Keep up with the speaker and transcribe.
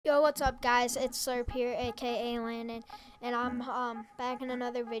Yo, what's up guys? It's Slurp here, aka Landon, and I'm back in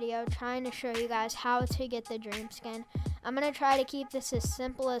another video trying to show you guys how to get the dream skin. I'm gonna try to keep this as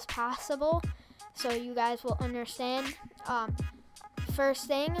simple as possible so you guys will understand. First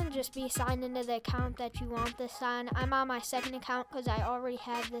thing, just be signed into the account that you want this on. I'm on my second account because I already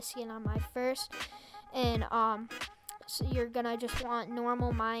have this skin on my first, and so you're gonna just want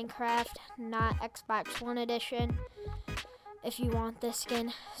normal Minecraft, not Xbox One edition, if you want this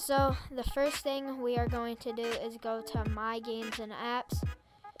skin. So the first thing we are going to do is go to My Games and Apps.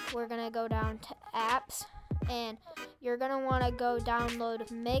 We're gonna go down to Apps, and you're gonna want to go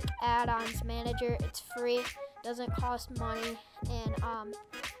download Make Add-ons Manager. It's free, doesn't cost money, and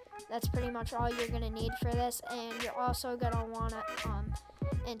that's pretty much all you're gonna need for this. And you're also gonna want to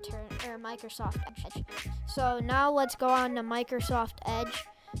enter Microsoft Edge. So now let's go on to Microsoft Edge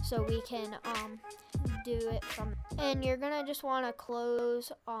so we can do it from, and you're gonna just want to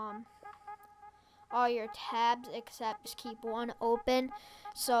close all your tabs except just keep one open,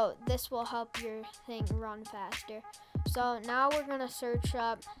 so this will help your thing run faster. So now we're gonna search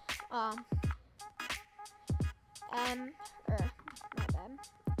up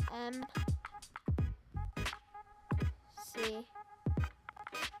MC,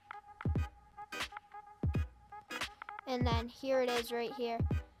 and then here it is right here.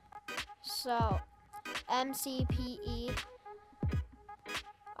 So MCPE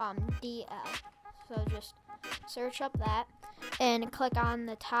DL. So just search up that and click on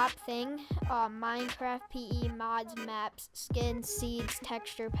the top thing, Minecraft PE mods, maps, skins, seeds,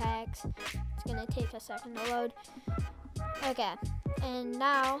 texture packs. It's gonna take a second to load. Okay, and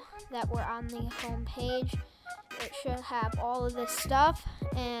now that we're on the home page, it should have all of this stuff.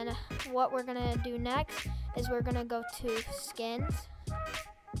 And what we're gonna do next is we're gonna go to skins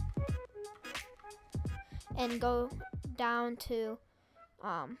and go down to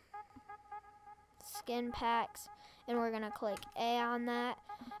skin packs, and we're gonna click A on that.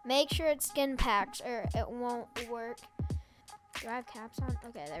 Make sure it's skin packs or it won't work. Do I have caps on?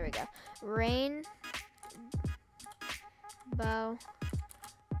 Okay, there we go. Rainbow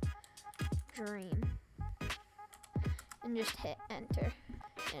Dream, and just hit enter,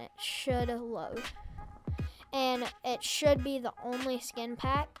 and it should load, and it should be the only skin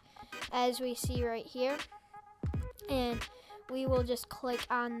pack as we see right here. And we will just click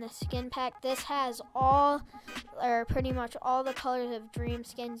on the skin pack. This has all, or pretty much all, the colors of dream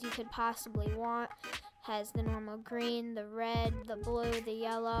skins you could possibly want. Has the normal green, the red, the blue, the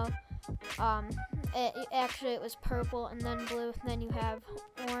yellow. It was purple and then blue. Then you have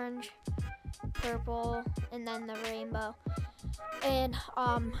orange, purple, and then the rainbow. And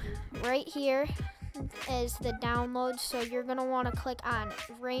right here is the download, so you're gonna want to click on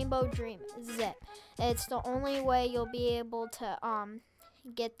Rainbow Dream Zip. It's the only way you'll be able to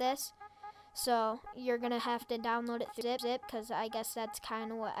get this, so you're gonna have to download it through zip because I guess that's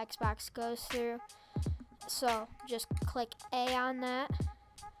kind of what Xbox goes through. So just click A on that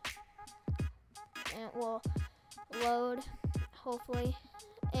and it will load, hopefully,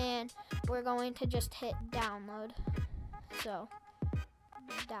 and we're going to just hit download. So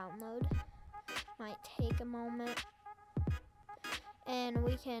download might take a moment, and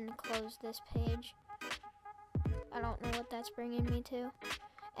we can close this page. I don't know what that's bringing me to.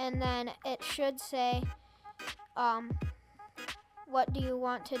 And then it should say what do you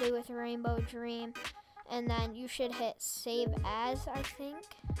want to do with Rainbow Dream, and then you should hit save as, I think.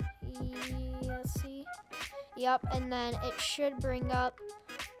 Let's see. Yep, and then it should bring up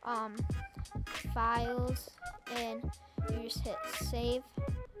files, and you just hit save.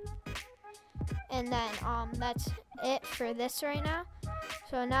 And then that's it for this right now.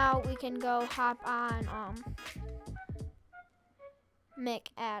 So now we can go hop on Make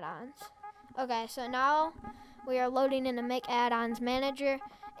Add-ons. Okay, so now we are loading into Make Add-ons Manager,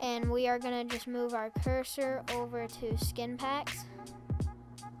 and we are gonna just move our cursor over to skin packs.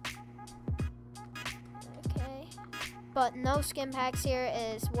 Okay, but no skin packs here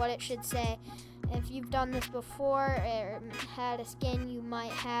is what it should say. If you've done this before or had a skin, you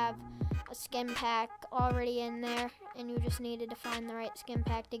might have a skin pack already in there, and you just needed to find the right skin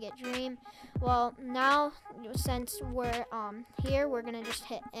pack to get Dream. Well, now since we're here, we're gonna just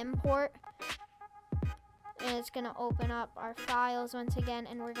hit import, and it's gonna open up our files once again,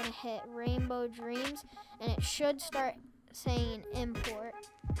 and we're gonna hit Rainbow Dreams, and it should start saying import.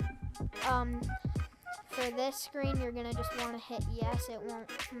 For this screen, you're gonna just want to hit yes. It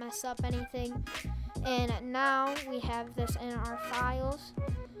won't mess up anything. And now we have this in our files.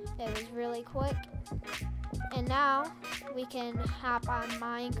 It was really quick. And now we can hop on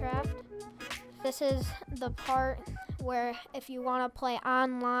Minecraft. This is the part where if you want to play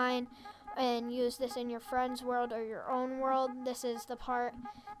online and use this in your friend's world or your own world, this is the part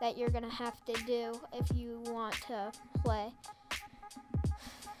that you're gonna have to do if you want to play.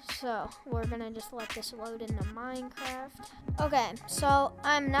 So we're gonna just let this load into Minecraft. Okay, so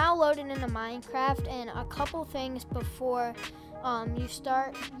I'm now loaded into Minecraft, and a couple things before you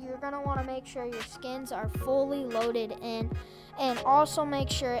start, you're gonna want to make sure your skins are fully loaded in, and also make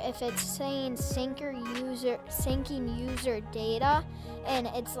sure if it's saying syncing user data and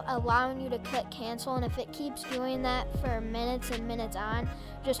it's allowing you to click cancel, and if it keeps doing that for minutes and minutes on,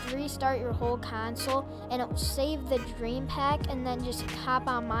 just restart your whole console and it will save the dream pack, and then just hop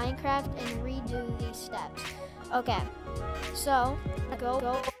on Minecraft and redo these steps. Okay, so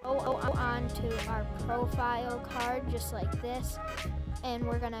go on to our profile card just like this, and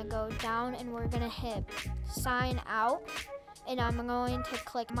we're gonna go down and we're gonna hit sign out, and I'm going to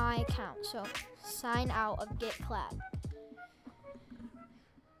click my account, so sign out of GitClap.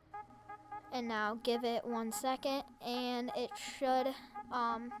 And now give it 1 second, and it should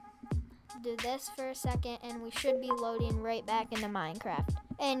do this for a second, and we should be loading right back into Minecraft.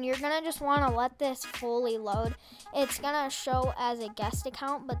 And you're gonna just want to let this fully load. It's gonna show as a guest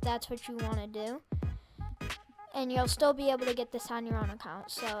account, but that's what you want to do, and you'll still be able to get this on your own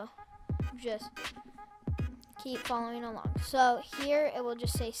account, so just keep following along. So here it will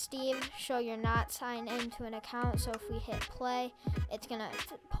just say Steve, show you're not signed into an account. So if we hit play, it's gonna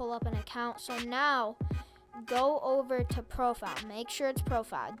pull up an account. So now go over to profile, make sure it's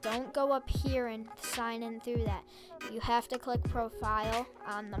profile. Don't go up here and sign in through that. You have to click profile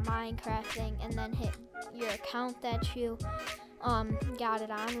on the Minecraft thing, and then hit your account that you got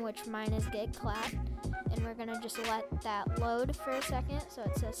it on, which mine is GitClap. And we're gonna just let that load for a second. So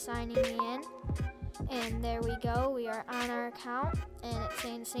it says signing me in. And there we go, we are on our account, and it's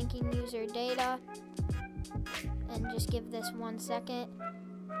saying syncing user data, and just give this 1 second.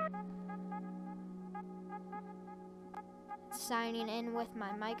 Signing in with my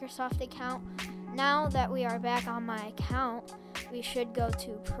Microsoft account. Now that we are back on my account, we should go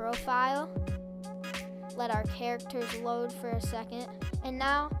to profile, let our characters load for a second, and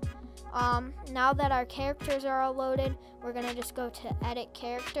now that our characters are all loaded, we're gonna just go to edit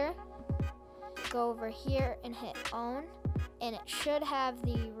character, go over here and hit own, and it should have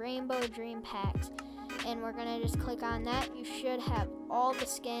the rainbow dream packs, and we're gonna just click on that. You should have all the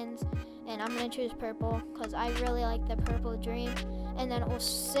skins, and I'm gonna choose purple because I really like the purple dream, and then it will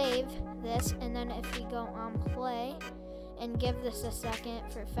save this. And then if we go on play and give this a second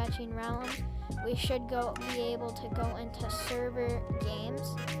for fetching realms, we should be able to go into server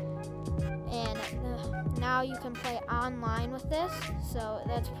games, and now you can play online with this, so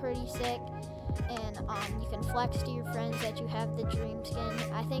that's pretty sick. And you can flex to your friends that you have the dream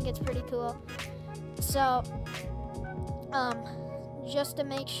skin. I think it's pretty cool. So just to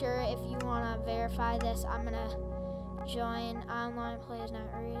make sure, if you want to verify this, I'm gonna join online play is not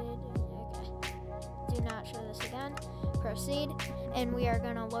rated. Okay, do not show this again. Proceed, and we are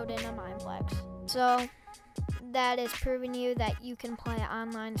gonna load into Mineplex. So that is proving you that you can play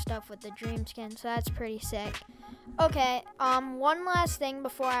online stuff with the dream skin, so that's pretty sick. Okay, one last thing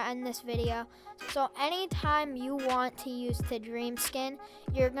before I end this video. So anytime you want to use the dream skin,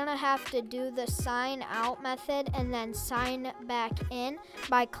 you're gonna have to do the sign out method and then sign back in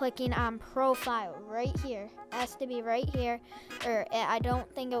by clicking on profile right here. It has to be right here, or I don't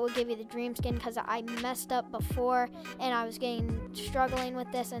think it will give you the dream skin because I messed up before and I was struggling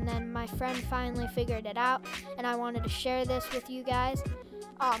with this, and then my friend finally figured it out, and I wanted to share this with you guys.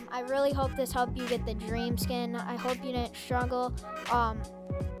 I really hope this helped you get the dream skin. I hope you didn't struggle.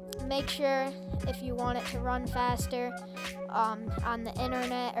 Make sure if you want it to run faster on the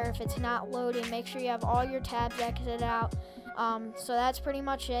internet, or if it's not loading, make sure you have all your tabs exited out. So that's pretty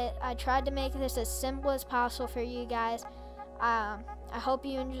much it. I tried to make this as simple as possible for you guys. I hope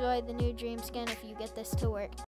you enjoyed the new dream skin if you get this to work.